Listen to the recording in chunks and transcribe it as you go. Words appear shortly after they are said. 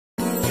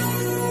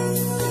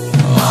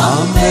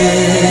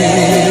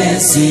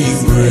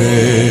amazing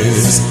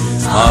grace,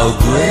 how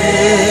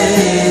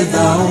great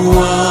thou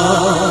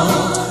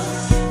art.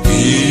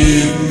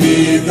 Give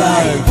me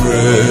thy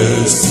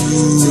grace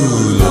to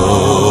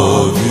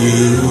love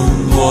you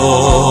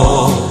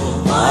more.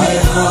 My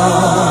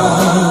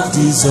heart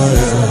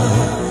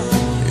desire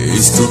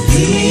is to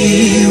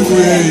be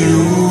where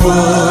you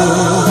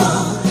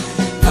are,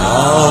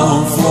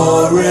 now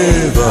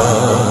forever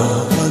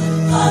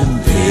and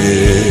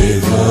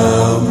evermore.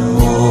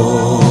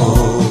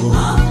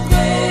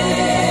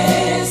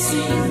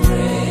 Amazing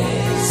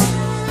grace,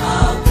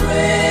 how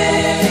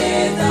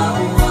great thou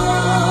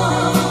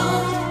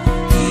art.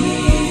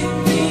 Give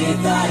me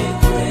thy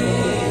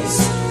grace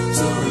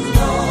to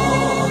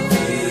love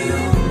you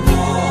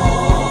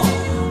more.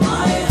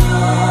 My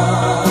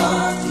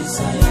heart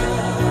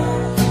desire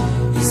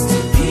is to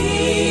be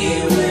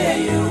where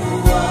you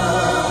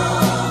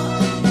are,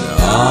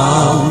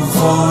 Now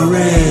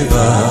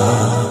forever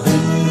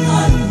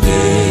and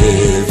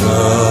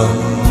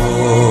evermore.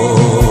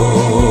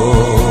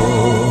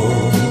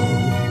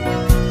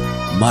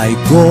 My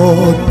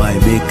God, my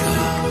Maker,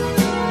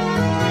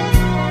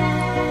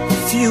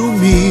 fill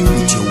me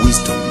with your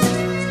wisdom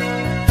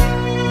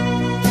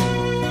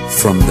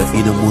from the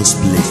innermost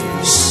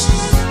place,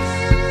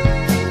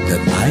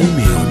 that I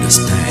may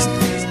understand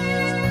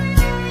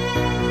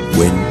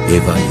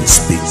whenever you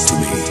speak to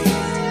me.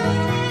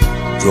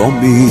 Draw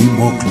me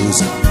more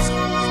closer,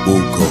 O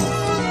God,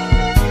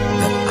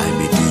 that I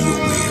may do your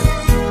will.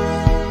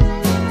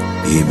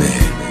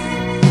 Amen.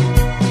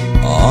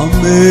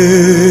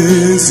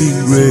 Amazing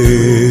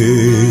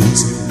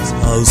grace,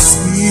 how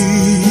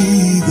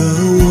sweet the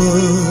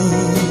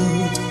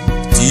word.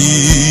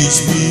 Teach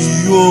me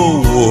your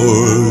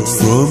word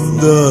from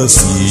the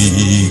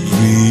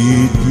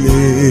secret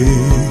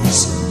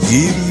place.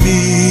 Give me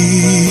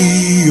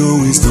your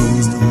wisdom,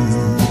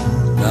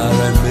 that I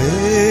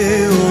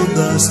may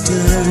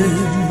understand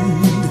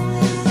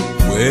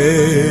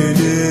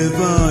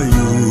whenever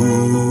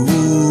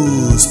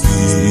you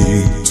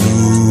speak to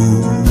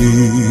me.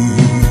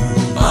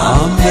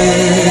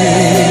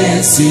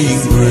 Amazing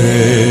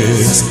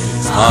grace,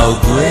 how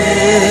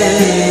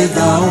great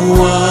thou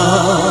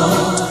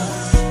art.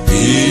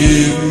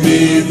 Give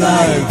me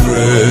thy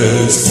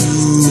grace to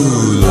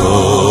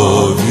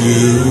love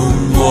you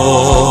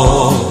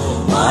more.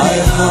 My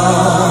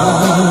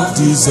heart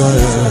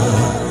desire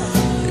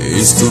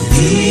is to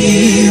be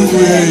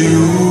where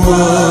you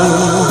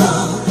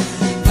are,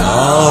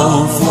 now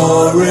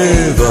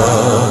forever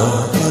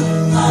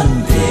and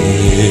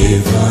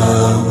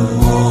evermore.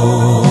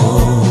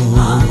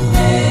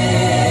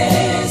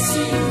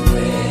 amazing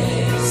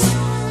grace,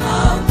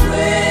 how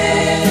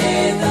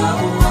great thou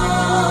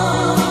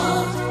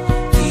art.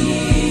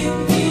 Give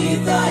me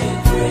thy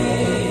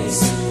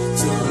grace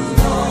to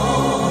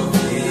love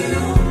you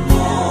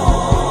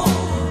more.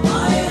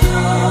 My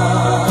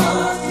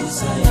heart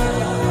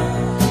desire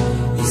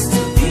is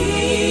to be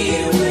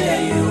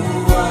where you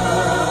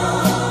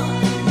are,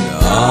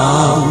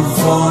 Now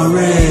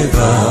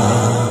forever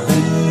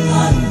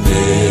and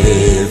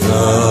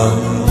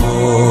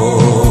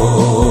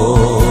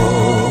evermore.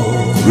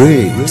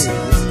 Great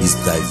is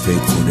thy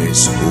faithfulness,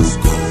 O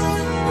God,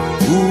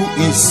 who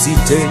is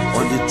seated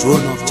on the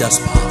throne of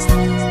Jasper.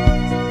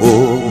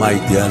 Oh, my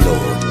dear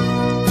Lord,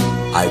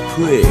 I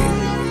pray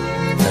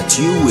that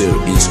you will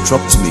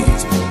instruct me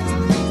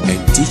and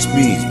teach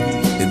me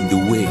in the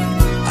way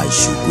I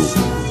should go.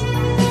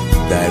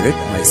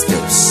 Direct my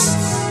steps.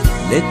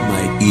 Let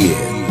my ear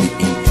be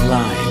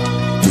inclined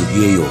to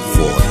hear your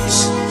voice,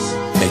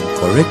 and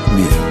correct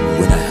me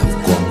when I have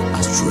gone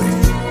astray.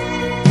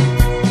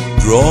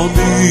 Draw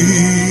me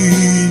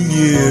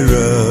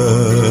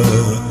nearer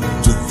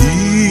to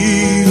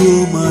thee, O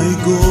my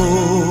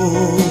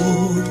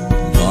God.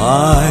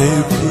 My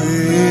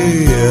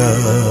prayer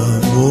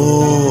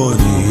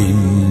morning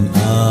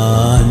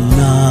and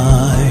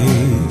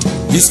night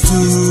is to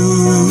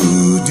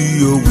do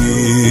your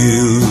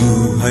will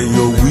and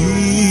your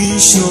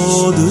wish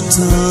all the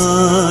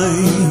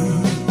time,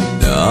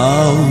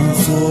 now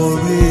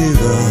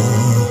forever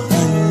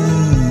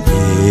and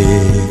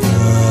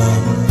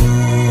evermore.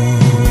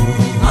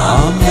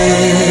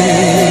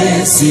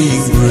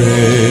 Amazing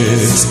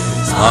grace,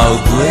 how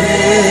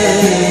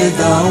great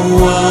thou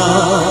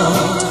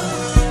art.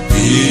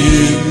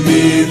 Give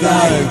me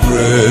thy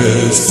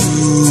grace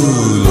to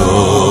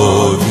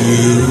love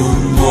you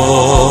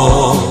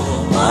more.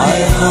 My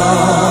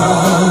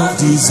heart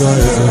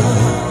desire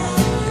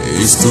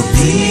is to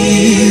be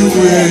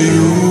where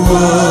you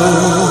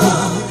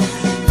are,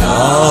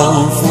 now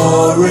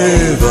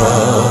forever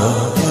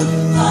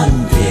and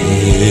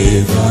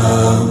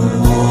evermore.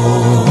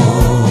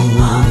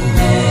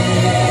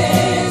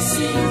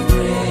 amazing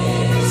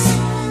grace,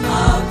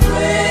 how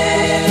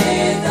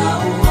great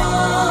thou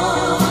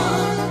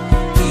art.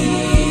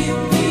 Give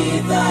me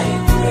thy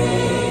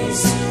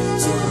grace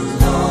to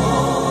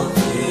love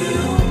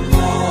you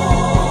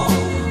more.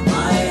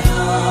 My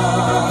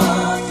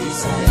heart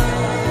desire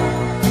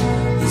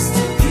is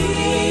to be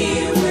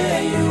where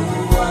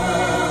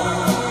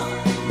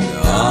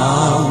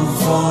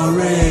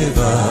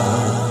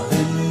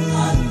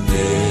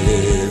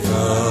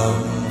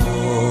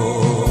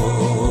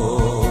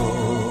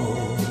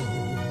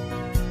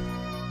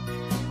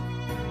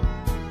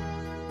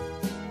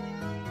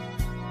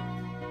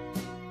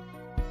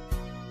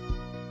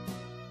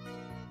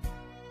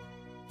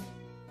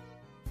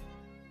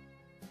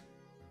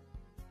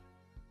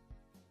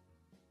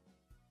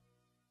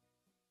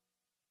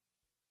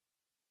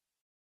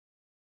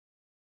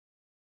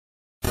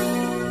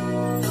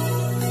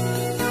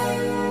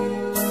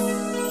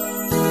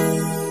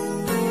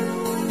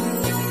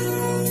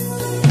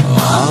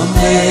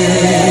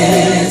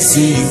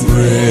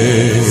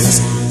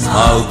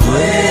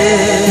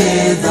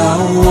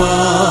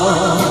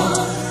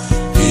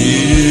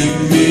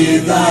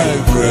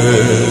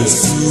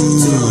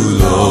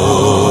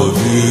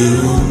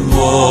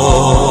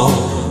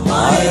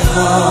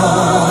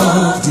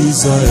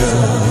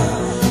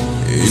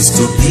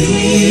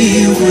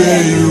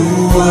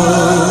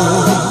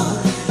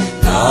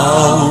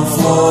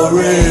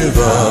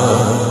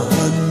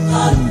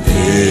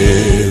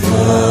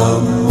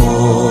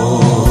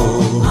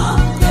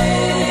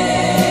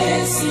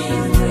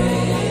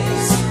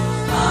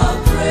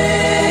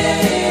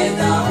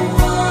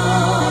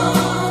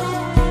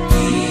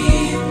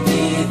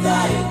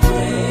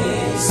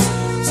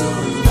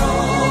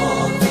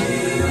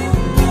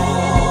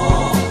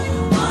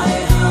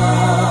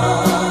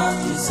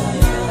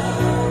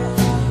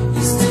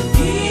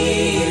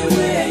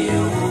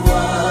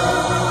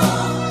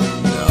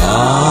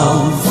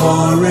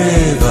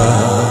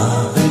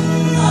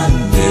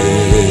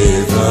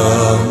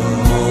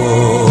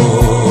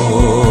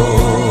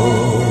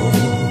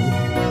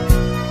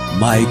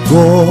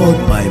God,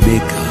 my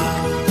maker,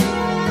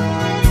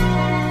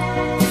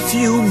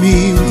 fill me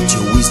with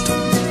your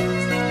wisdom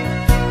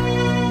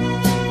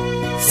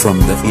from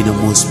the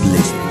innermost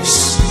place,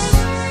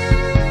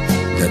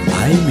 that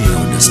I may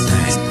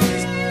understand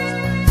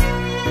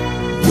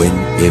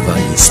whenever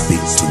you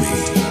speak to me.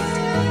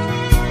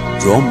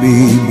 Draw me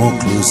more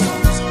closer,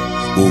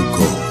 oh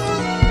God,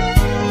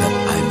 that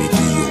I may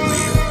do your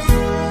will.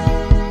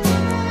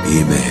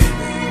 Amen.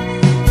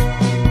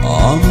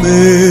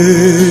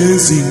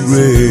 Amazing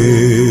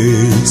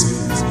grace,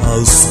 how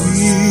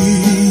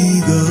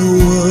sweet the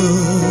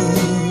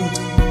word.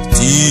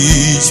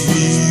 Teach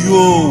me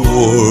your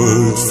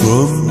word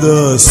from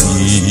the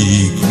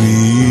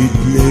secret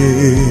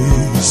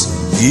place.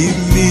 Give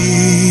me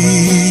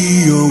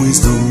your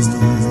wisdom,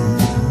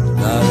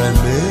 that I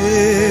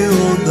may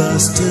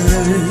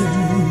understand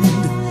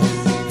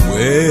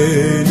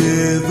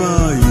whenever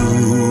you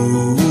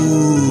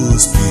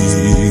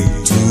speak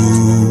to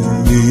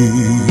me.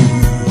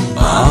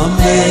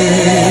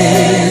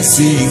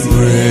 Amazing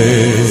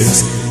grace,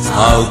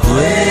 how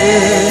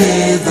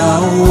great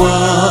thou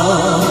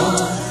art.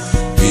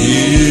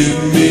 Give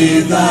me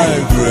thy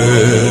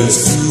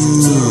grace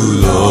to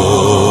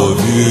love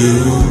you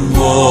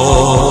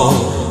more.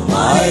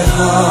 My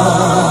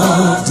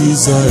heart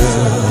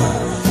desire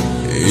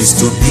is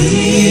to be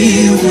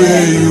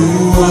where you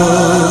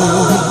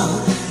are,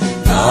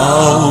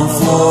 now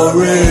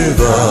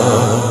forever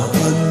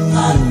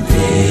and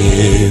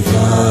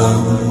evermore.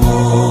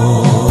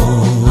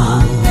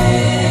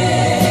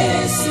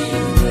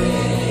 Amazing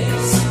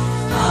grace,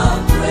 how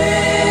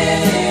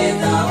great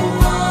thou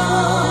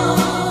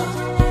art.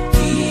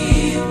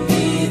 Give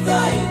me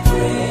thy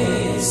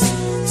grace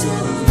to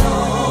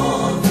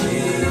love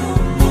you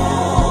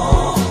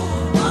more.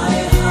 My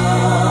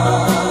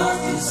heart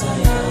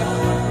desire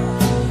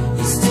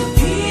is to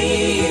be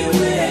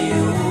where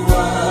you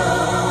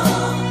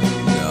are,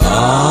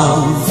 Now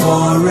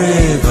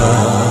forever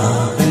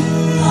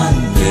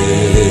and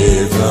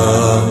evermore.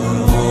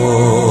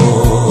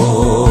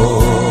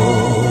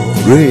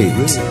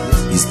 Great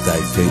is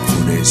thy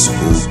faithfulness, O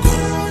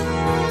God,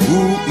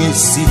 who is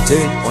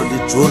seated on the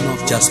throne of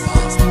Jasper.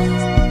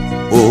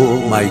 Oh,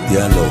 my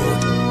dear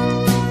Lord,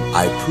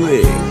 I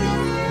pray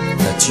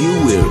that you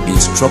will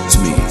instruct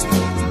me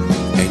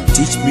and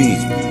teach me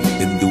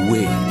in the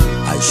way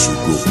I should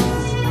go.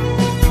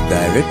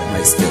 Direct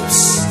my steps.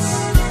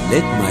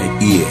 Let my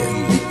ear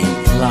be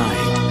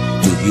inclined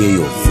to hear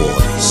your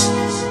voice,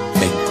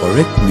 and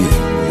correct me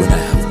when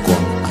I have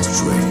gone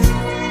astray.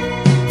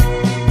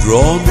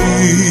 Draw me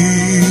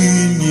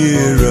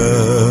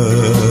nearer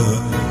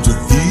to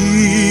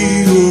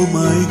thee, O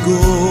my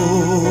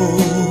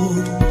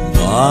God.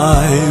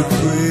 My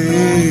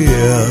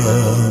prayer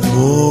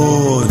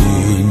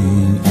morning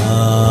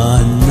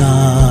and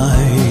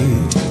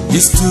night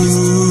is to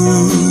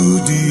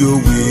do your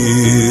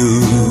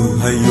will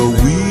and your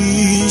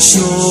wish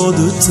all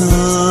the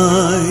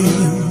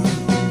time,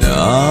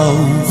 now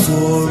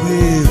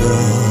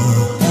forever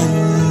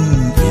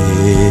and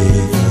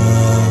evermore.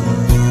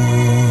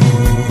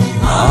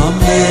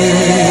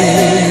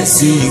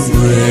 Amazing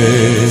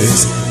grace,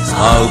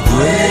 how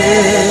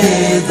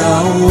great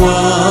thou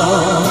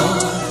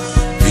art.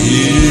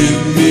 Give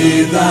me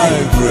thy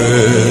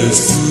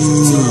grace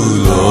to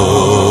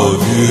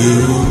love you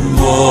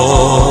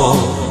more.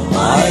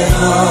 My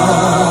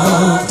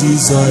heart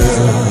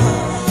desire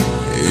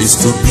is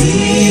to be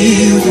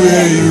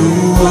where you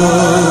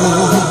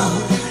are,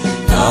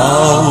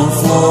 now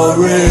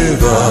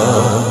forever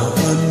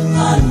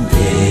and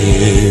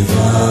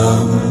evermore.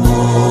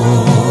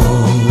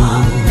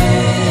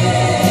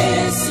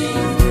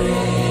 amazing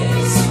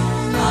grace,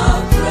 how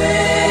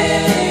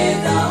great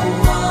thou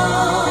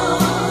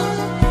art.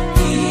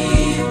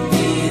 Give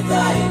me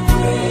thy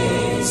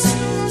grace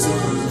to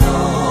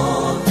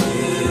love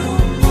you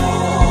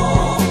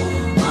more.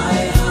 My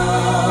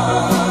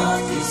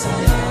heart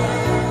desire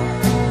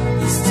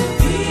is to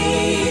be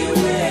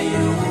where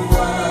you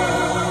are,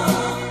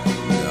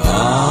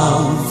 Now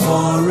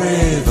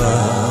forever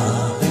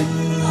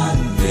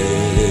and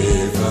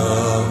evermore.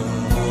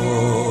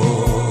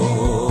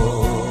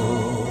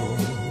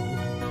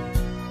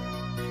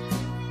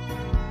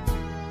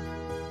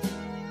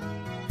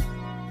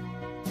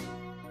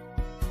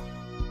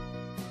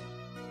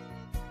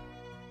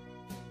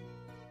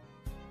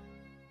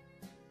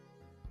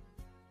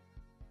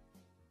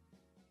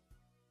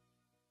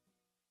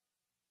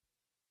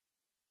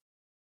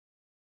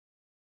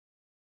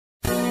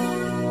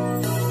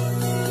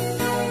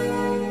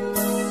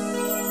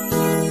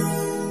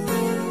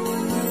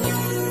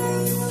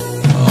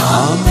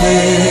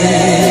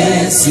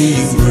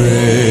 Amazing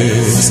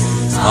grace,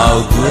 how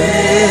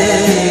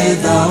great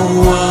thou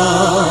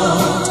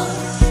art.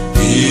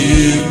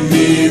 Give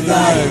me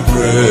thy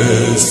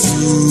grace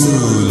to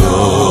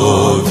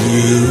love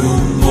you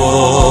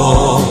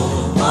more.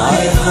 My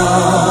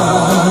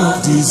heart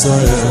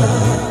desire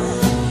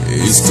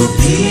is to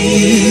be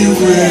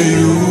where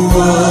you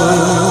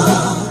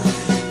are,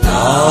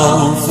 now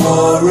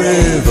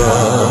forever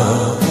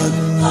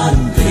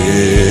and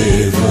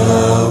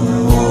evermore.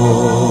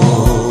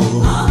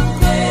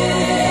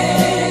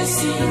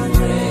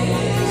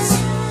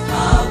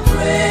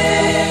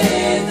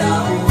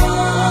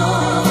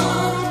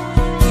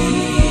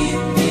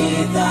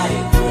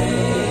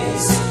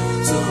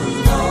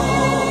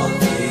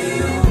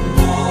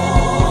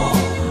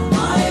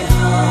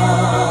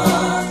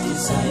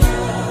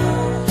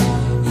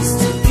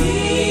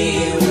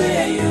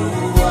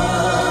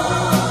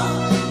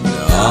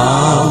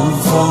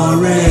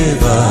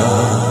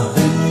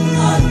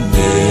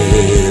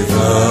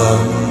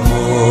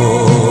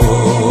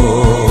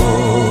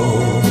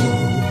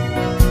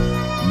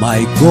 My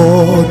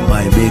God,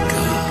 my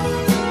Maker,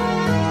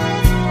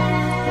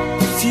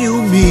 fill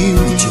me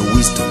with your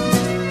wisdom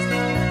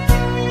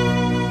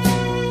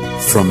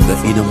from the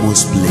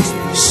innermost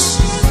place,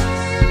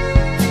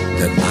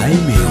 that I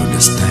may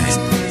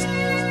understand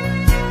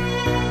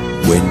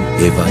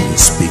whenever you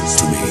speak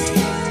to me.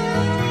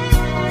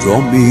 Draw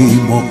me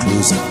more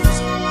closer,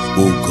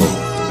 oh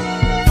God,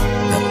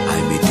 that I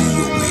may do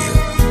your will.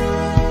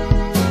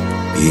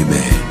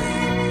 Amen.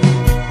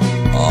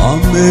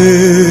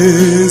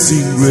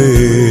 Amazing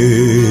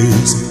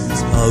grace,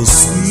 how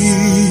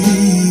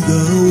sweet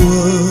the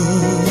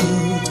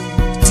word.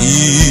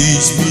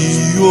 Teach me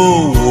your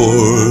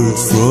word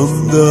from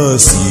the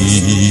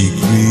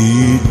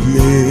secret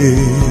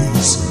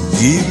place.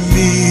 Give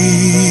me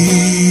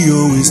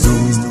your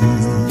wisdom,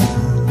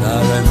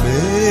 that I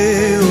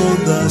may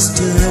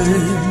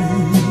understand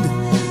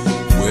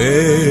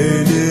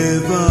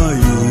whenever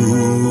you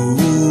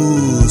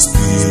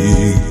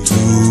speak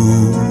to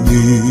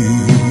me.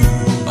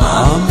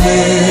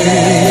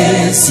 Amazing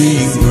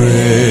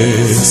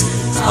grace,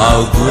 how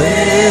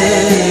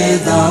great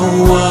thou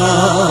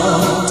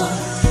art.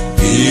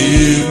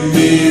 Give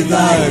me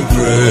thy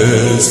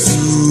grace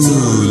to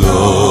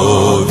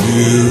love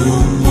you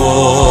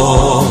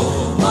more.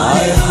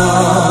 My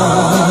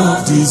heart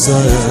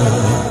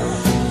desire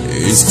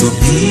is to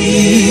be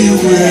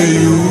where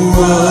you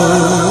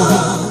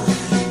are,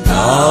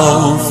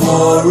 now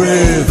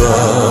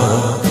forever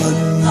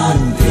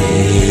and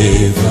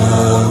evermore.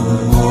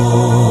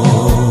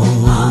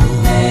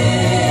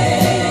 Amazing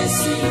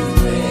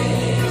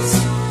grace,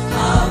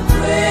 how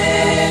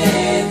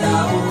great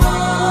thou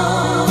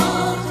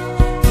art.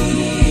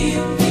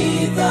 Give me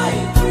thy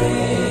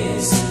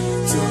grace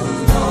to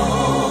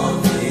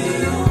love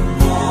you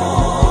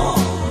more.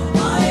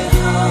 My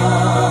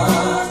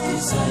heart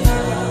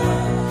desire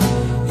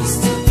is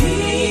to be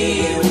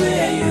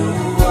where you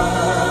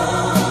are,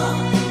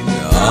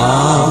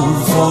 Now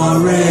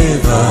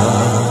forever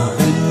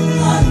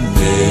and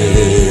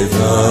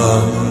evermore.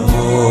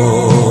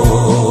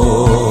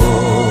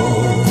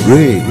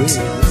 Great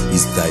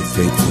is thy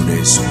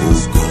faithfulness, O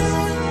God,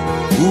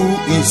 who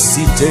is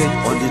seated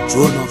on the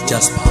throne of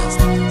Jasper.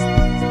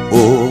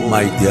 Oh,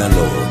 my dear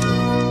Lord,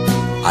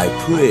 I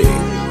pray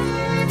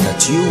that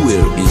you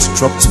will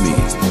instruct me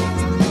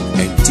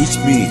and teach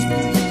me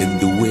in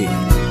the way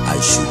I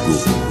should go.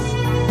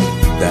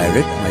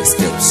 Direct my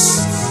steps.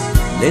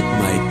 Let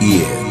my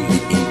ear be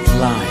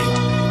inclined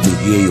to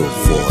hear your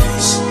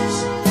voice,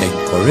 and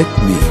correct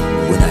me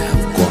when I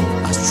have gone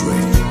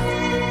astray.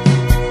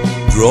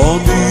 Draw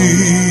me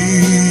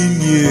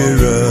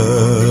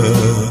nearer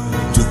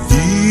to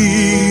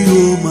thee, O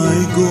my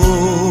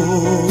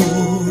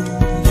God.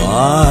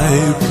 My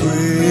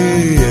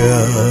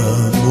prayer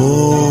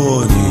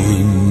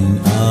morning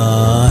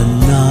and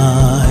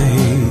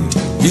night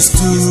is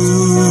to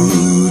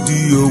do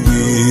your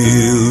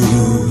will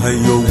and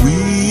your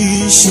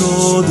wish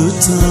all the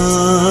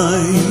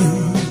time,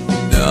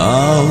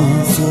 now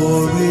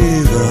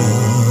forever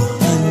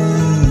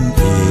and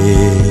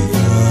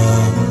evermore.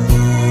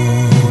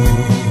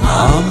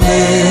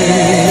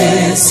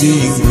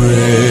 Amazing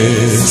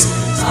grace,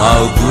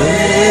 how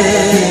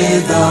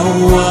great thou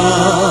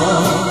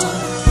art.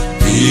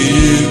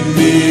 Give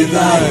me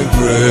thy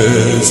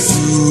grace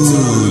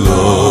to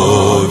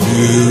love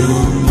you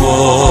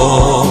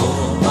more.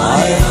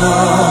 My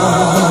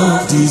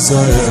heart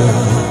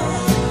desire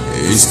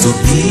is to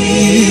be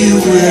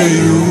where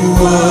you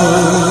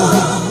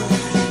are,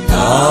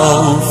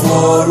 now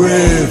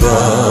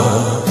forever